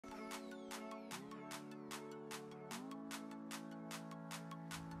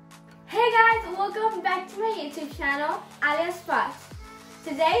Hey guys, welcome back to my YouTube channel, Alia's Spots.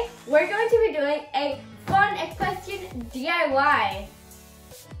 Today, we're going to be doing a fun equestrian DIY.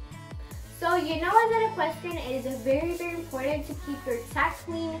 So you know, as an equestrian, it is very important to keep your tack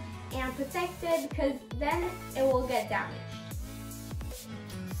clean and protected because then it will get damaged.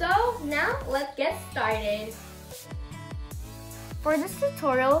 So now, let's get started. For this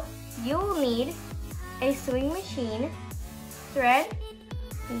tutorial, you will need a sewing machine, thread,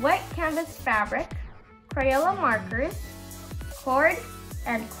 wet canvas fabric, Crayola markers, cord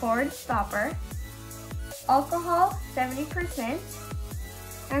and cord stopper, alcohol 70%,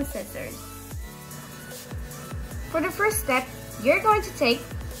 and scissors. For the first step, you're going to take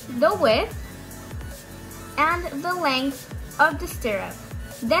the width and the length of the stirrup.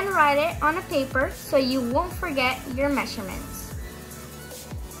 Then write it on a paper so you won't forget your measurements.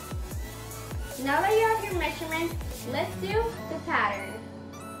 Now that you have your measurements, let's do the pattern.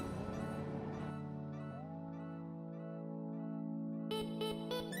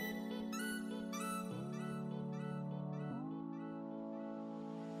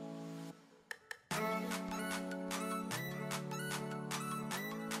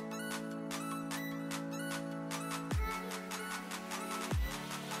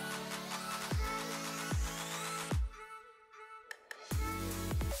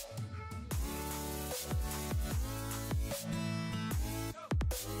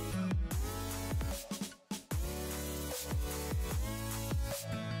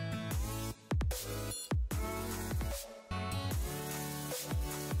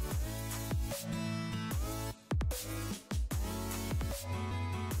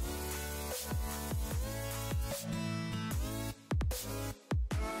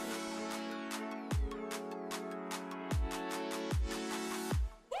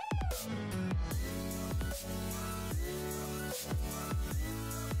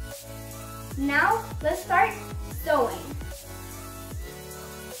 Now, let's start sewing.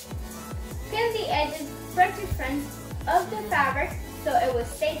 Pin the edges front to front of the fabric so it will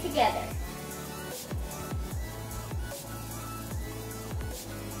stay together.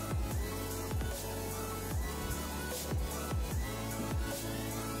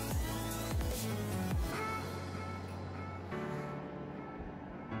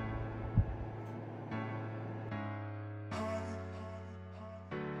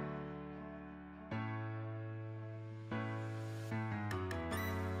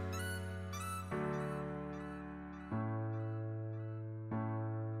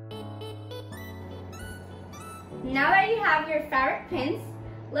 Now that you have your fabric pins,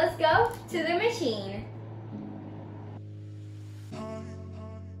 let's go to the machine.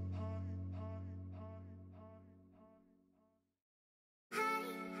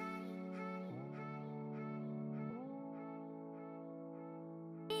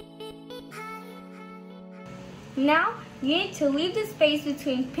 Now, you need to leave the space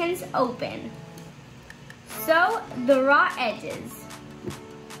between pins open. Sew the raw edges.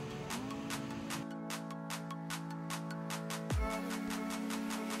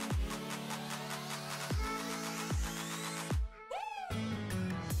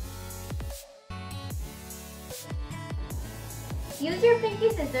 Use your pinky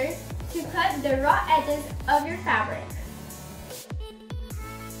scissors to cut the raw edges of your fabric.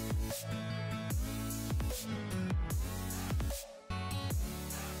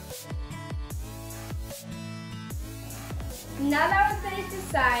 Now that we've finished the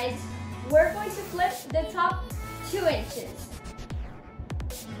sides, we're going to flip the top 2 inches.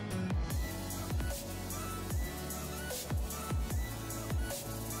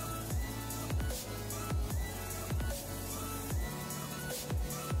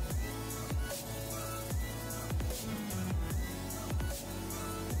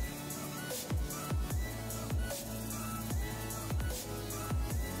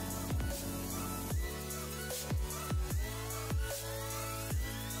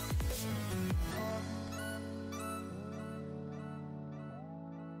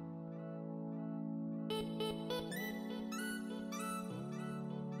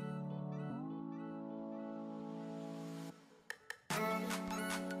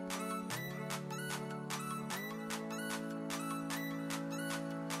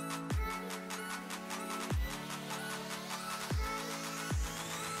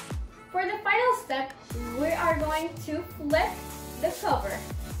 For the final step, we are going to flip the cover.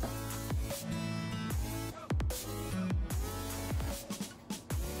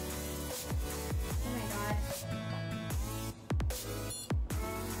 Oh my god.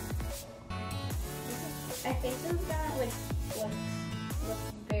 I think this is gonna look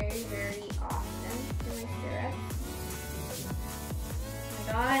very awesome to my stirrups. Oh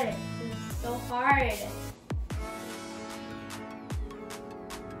my god, this is hard.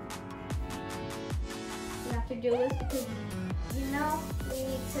 We have to do this because, you know, we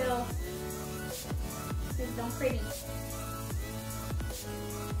need to make them pretty.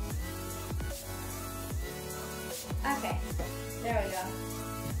 Okay, there we go.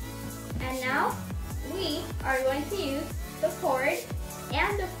 And now we are going to use the cord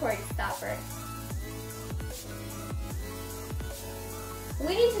and the cord stopper.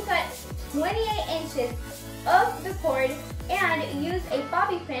 We need to cut 28 inches of the cord and use a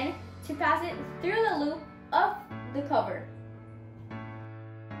bobby pin to pass it through the loop of the cover.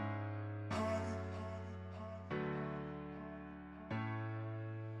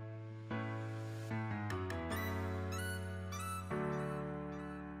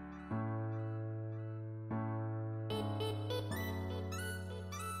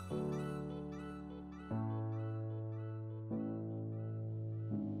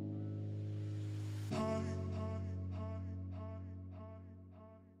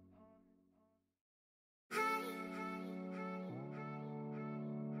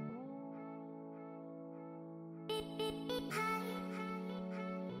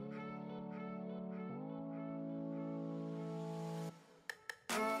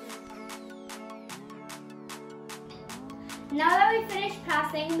 Now that we finished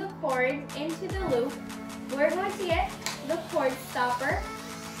passing the cord into the loop, we're going to get the cord stopper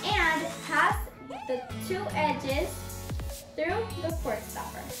and pass the two edges through the cord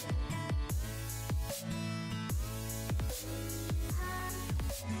stopper.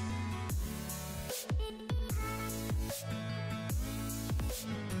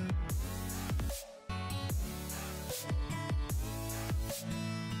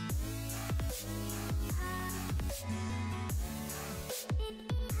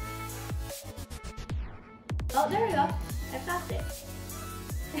 Oh, there we go. I passed it.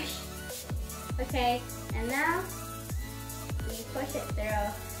 Okay, and now we push it through.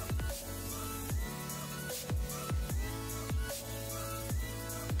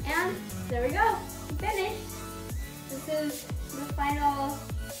 And there we go. Finished. This is the final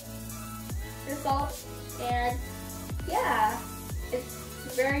result, and yeah, it's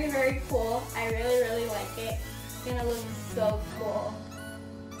very, very cool. I really, really like it. It's gonna look so cool.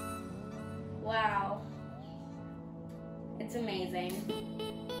 Wow. It's amazing.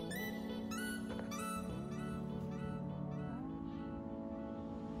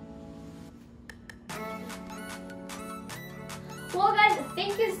 Well guys,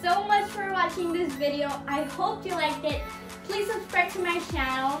 thank you so much for watching this video. I hope you liked it. Please subscribe to my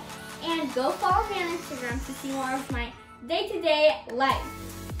channel and go follow me on Instagram to see more of my day-to-day life.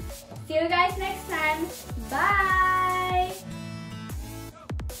 See you guys next time. Bye!